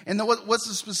for. And then what's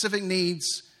the specific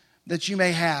needs that you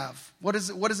may have? What does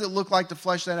it look like to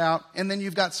flesh that out? And then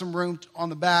you've got some room on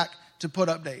the back to put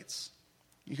updates.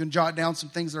 You can jot down some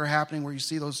things that are happening where you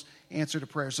see those answer to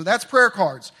prayer. So that's prayer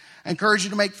cards. I encourage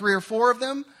you to make 3 or 4 of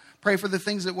them. Pray for the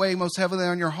things that weigh most heavily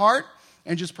on your heart,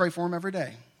 and just pray for them every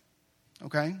day.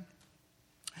 Okay?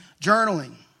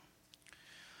 Journaling.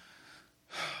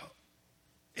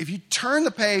 If you turn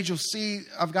the page, you'll see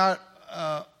I've got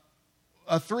a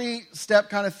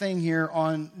 3-step kind of thing here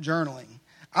on journaling.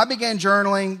 I began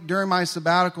journaling during my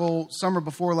sabbatical summer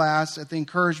before last at the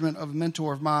encouragement of a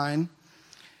mentor of mine.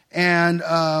 And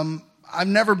I've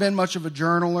never been much of a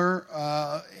journaler,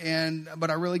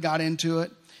 but I really got into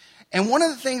it. And one of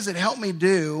the things that helped me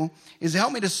do is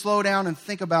help me to slow down and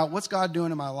think about what's God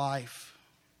doing in my life.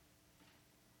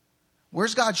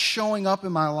 Where's God showing up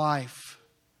in my life?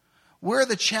 Where are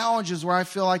the challenges where I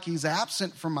feel like He's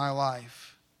absent from my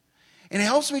life? And it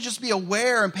helps me just be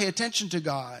aware and pay attention to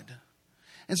God.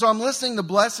 And so I'm listening to the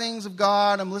blessings of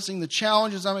God. I'm listening to the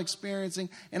challenges I'm experiencing.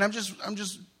 And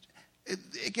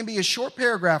it can be a short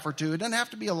paragraph or 2. It doesn't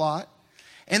have to be a lot.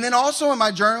 And then also in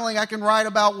my journaling, I can write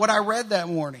about what I read that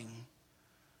morning.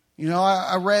 You know,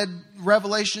 I read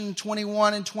Revelation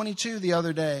 21 and 22 the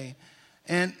other day.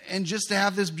 And just to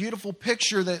have this beautiful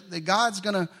picture that God's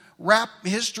going to wrap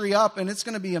history up, and it's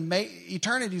going to be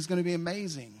eternity is going to be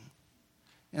amazing.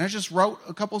 And I just wrote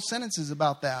a couple sentences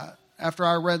about that after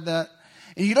I read that.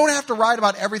 And you don't have to write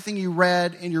about everything you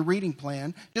read in your reading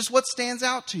plan, just what stands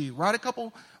out to you.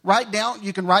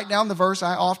 You can write down the verse,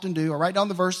 I often do. I write down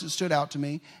the verse that stood out to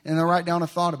me, and then write down a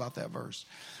thought about that verse.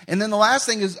 And then the last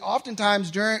thing is, oftentimes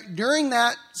during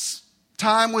that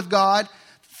time with God,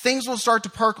 things will start to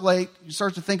percolate. You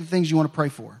start to think of things you want to pray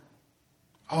for.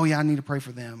 Oh yeah, I need to pray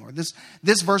for them. Or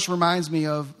this verse reminds me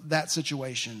of that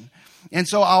situation. And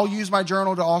so I'll use my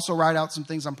journal to also write out some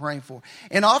things I'm praying for.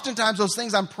 And oftentimes those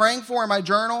things I'm praying for in my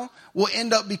journal will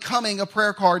end up becoming a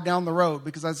prayer card down the road.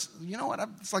 Because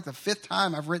it's like the 5th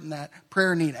time I've written that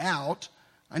prayer need out.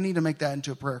 I need to make that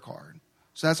into a prayer card.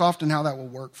 So that's often how that will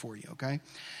work for you, okay?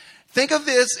 Think of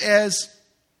this as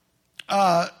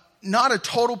not a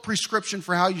total prescription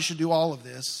for how you should do all of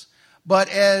this, but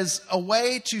as a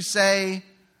way to say,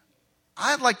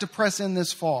 I'd like to press in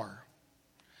this far.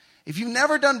 If you've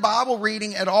never done Bible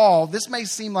reading at all, this may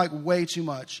seem like way too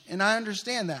much, and I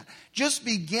understand that. Just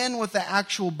begin with the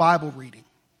actual Bible reading,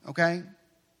 okay?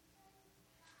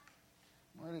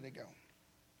 Where did it go?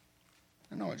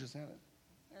 I know I just had it.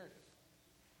 There it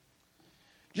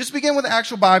is. Just begin with the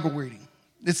actual Bible reading.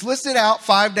 It's listed out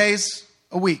 5 days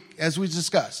a week, as we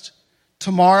discussed.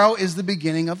 Tomorrow is the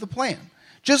beginning of the plan.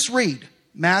 Just read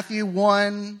Matthew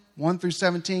 1, 1 through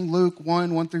 17, Luke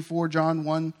 1, 1 through 4, John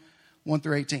 1, 1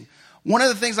 through 18. One of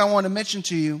the things I want to mention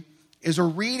to you is we're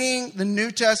reading the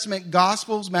New Testament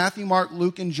Gospels, Matthew, Mark,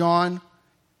 Luke, and John,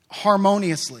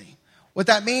 harmoniously. What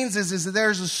that means is that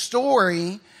there's a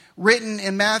story written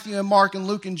in Matthew and Mark and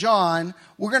Luke and John.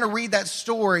 We're going to read that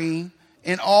story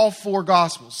in all 4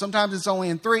 Gospels. Sometimes it's only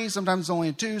in 3, sometimes it's only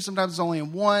in 2, sometimes it's only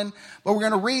in 1. But we're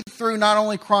going to read through not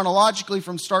only chronologically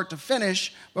from start to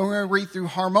finish, but we're going to read through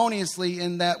harmoniously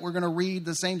in that we're going to read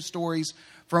the same stories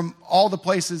from all the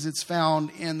places it's found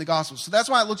in the Gospels. So that's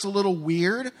why it looks a little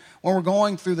weird when we're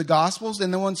going through the Gospels.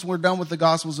 And then once we're done with the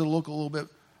Gospels, it'll look a little bit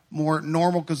more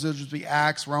normal because there'll just be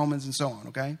Acts, Romans, and so on,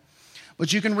 okay?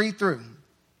 But you can read through.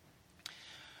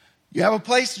 You have a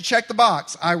place to check the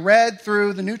box. I read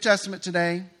through the New Testament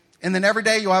today, and then every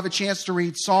day you'll have a chance to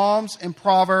read Psalms and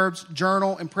Proverbs,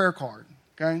 journal, and prayer card,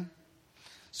 okay?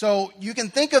 So you can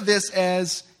think of this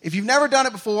as, if you've never done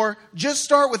it before, just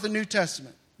start with the New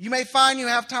Testament. You may find you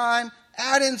have time,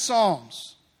 add in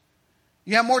Psalms.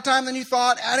 You have more time than you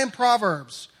thought, add in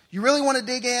Proverbs. You really want to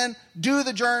dig in, do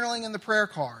the journaling and the prayer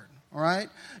card, all right?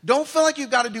 Don't feel like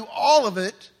you've got to do all of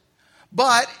it,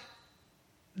 but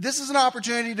this is an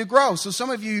opportunity to grow. So some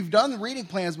of you, you've done reading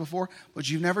plans before, but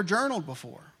you've never journaled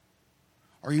before.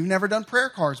 Or you've never done prayer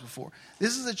cards before.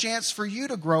 This is a chance for you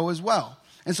to grow as well.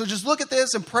 And so just look at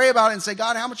this and pray about it and say,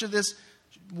 God, how much of this,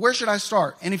 where should I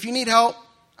start? And if you need help,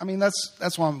 I mean,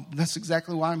 that's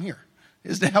exactly why I'm here,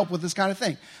 is to help with this kind of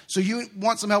thing. So you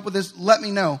want some help with this, let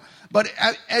me know. But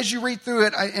as you read through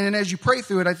it and as you pray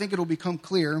through it, I think it'll become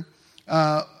clear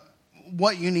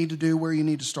what you need to do, where you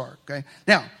need to start. Okay.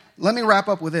 Now, let me wrap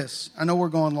up with this. I know we're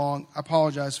going long. I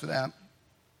apologize for that.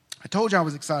 I told you I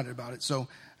was excited about it, so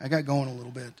I got going a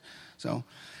little bit. So,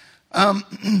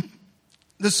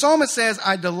 the psalmist says,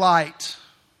 I delight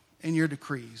in your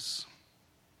decrees.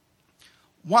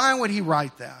 Why would he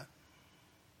write that?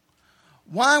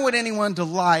 Why would anyone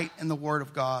delight in the Word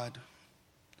of God?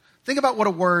 Think about what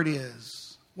a word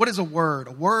is. What is a word?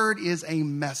 A word is a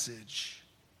message.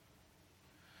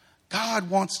 God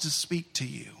wants to speak to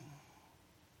you.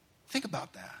 Think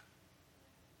about that.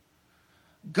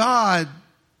 God,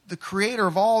 the creator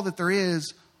of all that there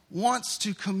is, wants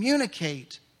to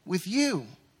communicate with you.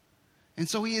 And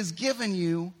so he has given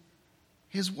you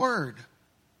his word.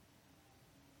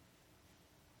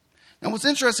 Now what's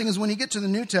interesting is when you get to the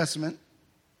New Testament,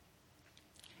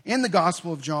 in the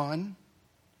Gospel of John,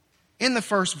 in the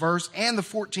first verse and the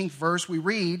 14th verse, we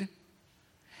read,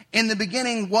 in the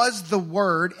beginning was the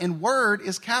Word, and Word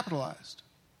is capitalized.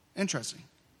 Interesting.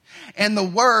 And the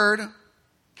Word,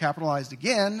 capitalized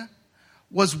again,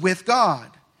 was with God.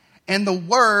 And the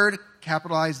Word,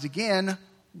 capitalized again,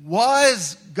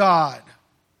 was God.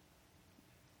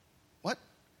 What?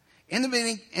 In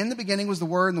the beginning was the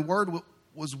Word, and the Word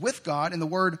was with God, and the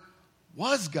Word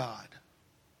was God.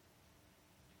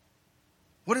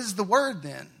 What is the Word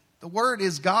then? The Word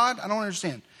is God? I don't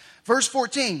understand. Verse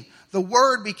 14, the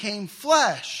Word became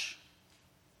flesh.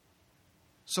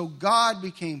 So God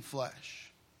became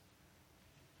flesh.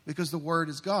 Because the Word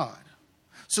is God.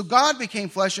 So God became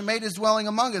flesh and made his dwelling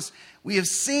among us. We have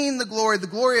seen the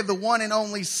glory of the one and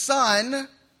only Son,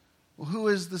 who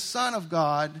is the Son of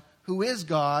God, who is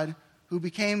God, who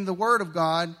became the Word of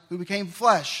God, who became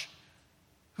flesh.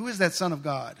 Who is that Son of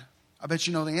God? I bet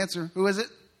you know the answer. Who is it?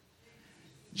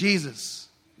 Jesus.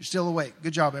 You're still awake.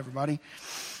 Good job, everybody.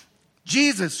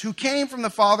 Jesus, who came from the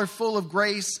Father full of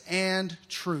grace and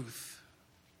truth.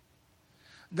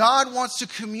 God wants to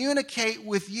communicate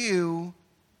with you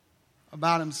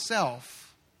about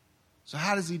himself. So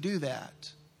how does he do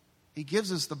that? He gives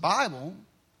us the Bible,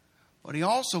 but he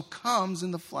also comes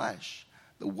in the flesh.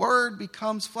 The Word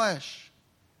becomes flesh.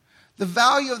 The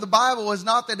value of the Bible is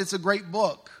not that it's a great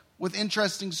book with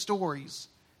interesting stories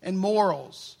and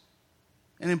morals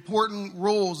and important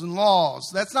rules and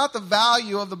laws. That's not the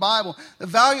value of the Bible. The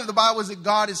value of the Bible is that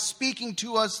God is speaking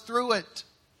to us through it.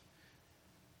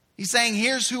 He's saying,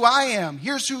 here's who I am.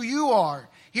 Here's who you are.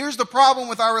 Here's the problem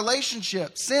with our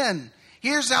relationship, sin.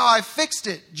 Here's how I fixed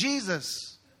it,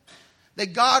 Jesus.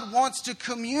 That God wants to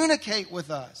communicate with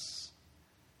us.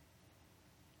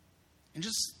 And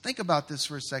just think about this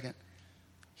for a second.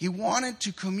 He wanted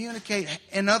to communicate.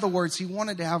 In other words, he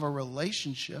wanted to have a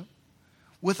relationship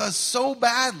with us so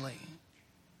badly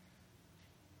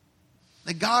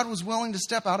that God was willing to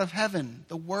step out of heaven.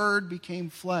 The Word became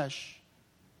flesh.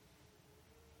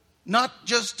 Not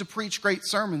just to preach great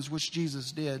sermons, which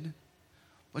Jesus did,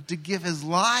 but to give his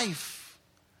life,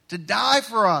 to die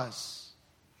for us.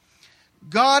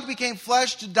 God became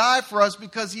flesh to die for us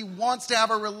because he wants to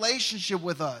have a relationship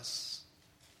with us.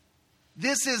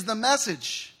 This is the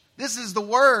message. This is the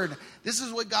Word. This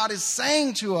is what God is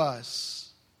saying to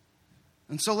us.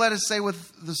 And so let us say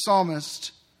with the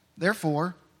psalmist,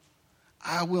 therefore,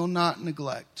 I will not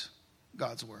neglect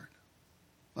God's Word.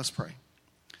 Let's pray.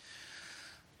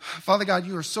 Father God,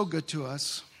 you are so good to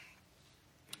us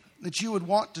that you would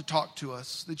want to talk to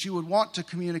us, that you would want to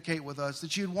communicate with us,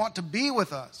 that you would want to be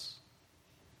with us.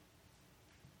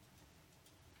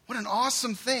 What an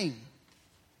awesome thing.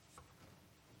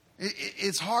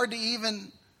 It's hard to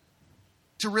even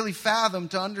to really fathom,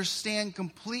 to understand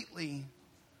completely.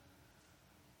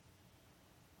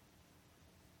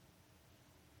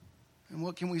 And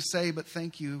what can we say but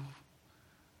thank you?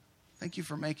 Thank you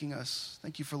for making us.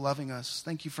 Thank you for loving us.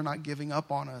 Thank you for not giving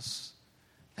up on us.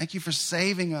 Thank you for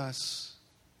saving us.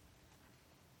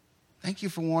 Thank you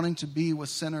for wanting to be with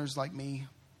sinners like me.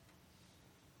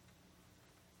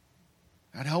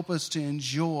 God, help us to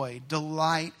enjoy,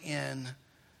 delight in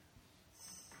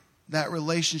that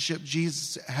relationship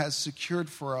Jesus has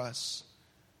secured for us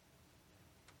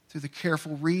through the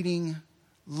careful reading,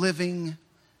 living,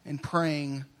 and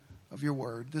praying of your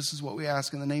Word. This is what we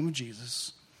ask in the name of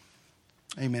Jesus.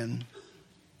 Amen.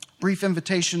 Brief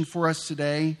invitation for us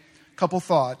today. A couple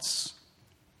thoughts.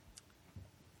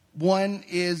 One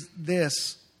is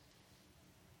this.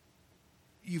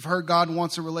 You've heard God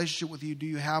wants a relationship with you. Do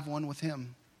you have one with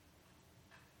him?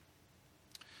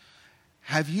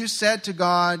 Have you said to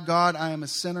God, God, I am a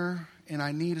sinner and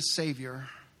I need a Savior.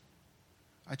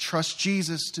 I trust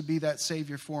Jesus to be that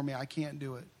Savior for me. I can't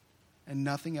do it. And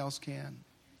nothing else can.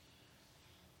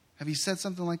 Have you said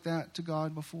something like that to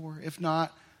God before? If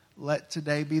not, let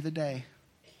today be the day.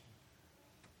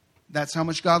 That's how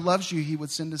much God loves you. He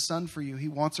would send his Son for you. He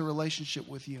wants a relationship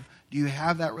with you. Do you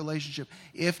have that relationship?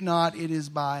 If not, it is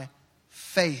by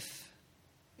faith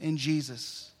in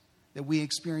Jesus that we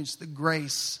experience the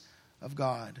grace of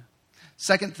God.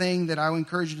 Second thing that I would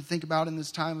encourage you to think about in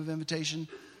this time of invitation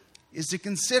is to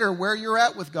consider where you're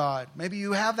at with God. Maybe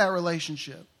you have that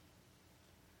relationship.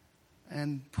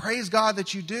 And praise God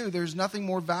that you do. There's nothing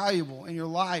more valuable in your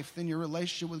life than your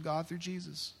relationship with God through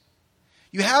Jesus.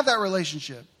 You have that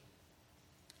relationship.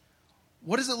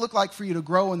 What does it look like for you to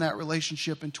grow in that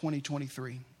relationship in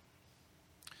 2023?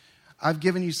 I've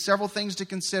given you several things to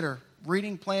consider.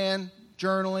 Reading plan,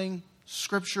 journaling,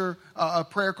 scripture,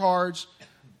 prayer cards,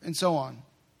 and so on.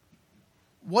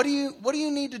 What do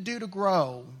you need to do to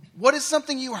grow? What is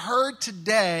something you heard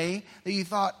today that you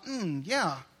thought,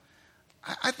 yeah,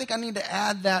 I think I need to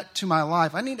add that to my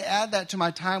life. I need to add that to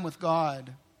my time with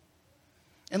God.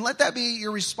 And let that be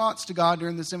your response to God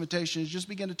during this invitation, is just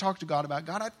begin to talk to God about,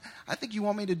 God, I think you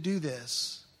want me to do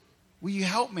this. Will you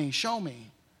help me, show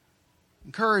me,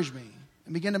 encourage me,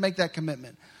 and begin to make that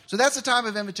commitment. So that's the time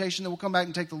of invitation that we'll come back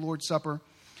and take the Lord's Supper.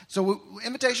 So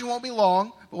invitation won't be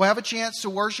long, but we'll have a chance to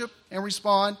worship and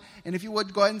respond. And if you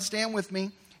would, go ahead and stand with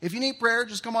me. If you need prayer,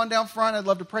 just come on down front. I'd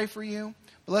love to pray for you.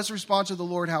 But let's respond to the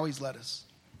Lord how he's led us.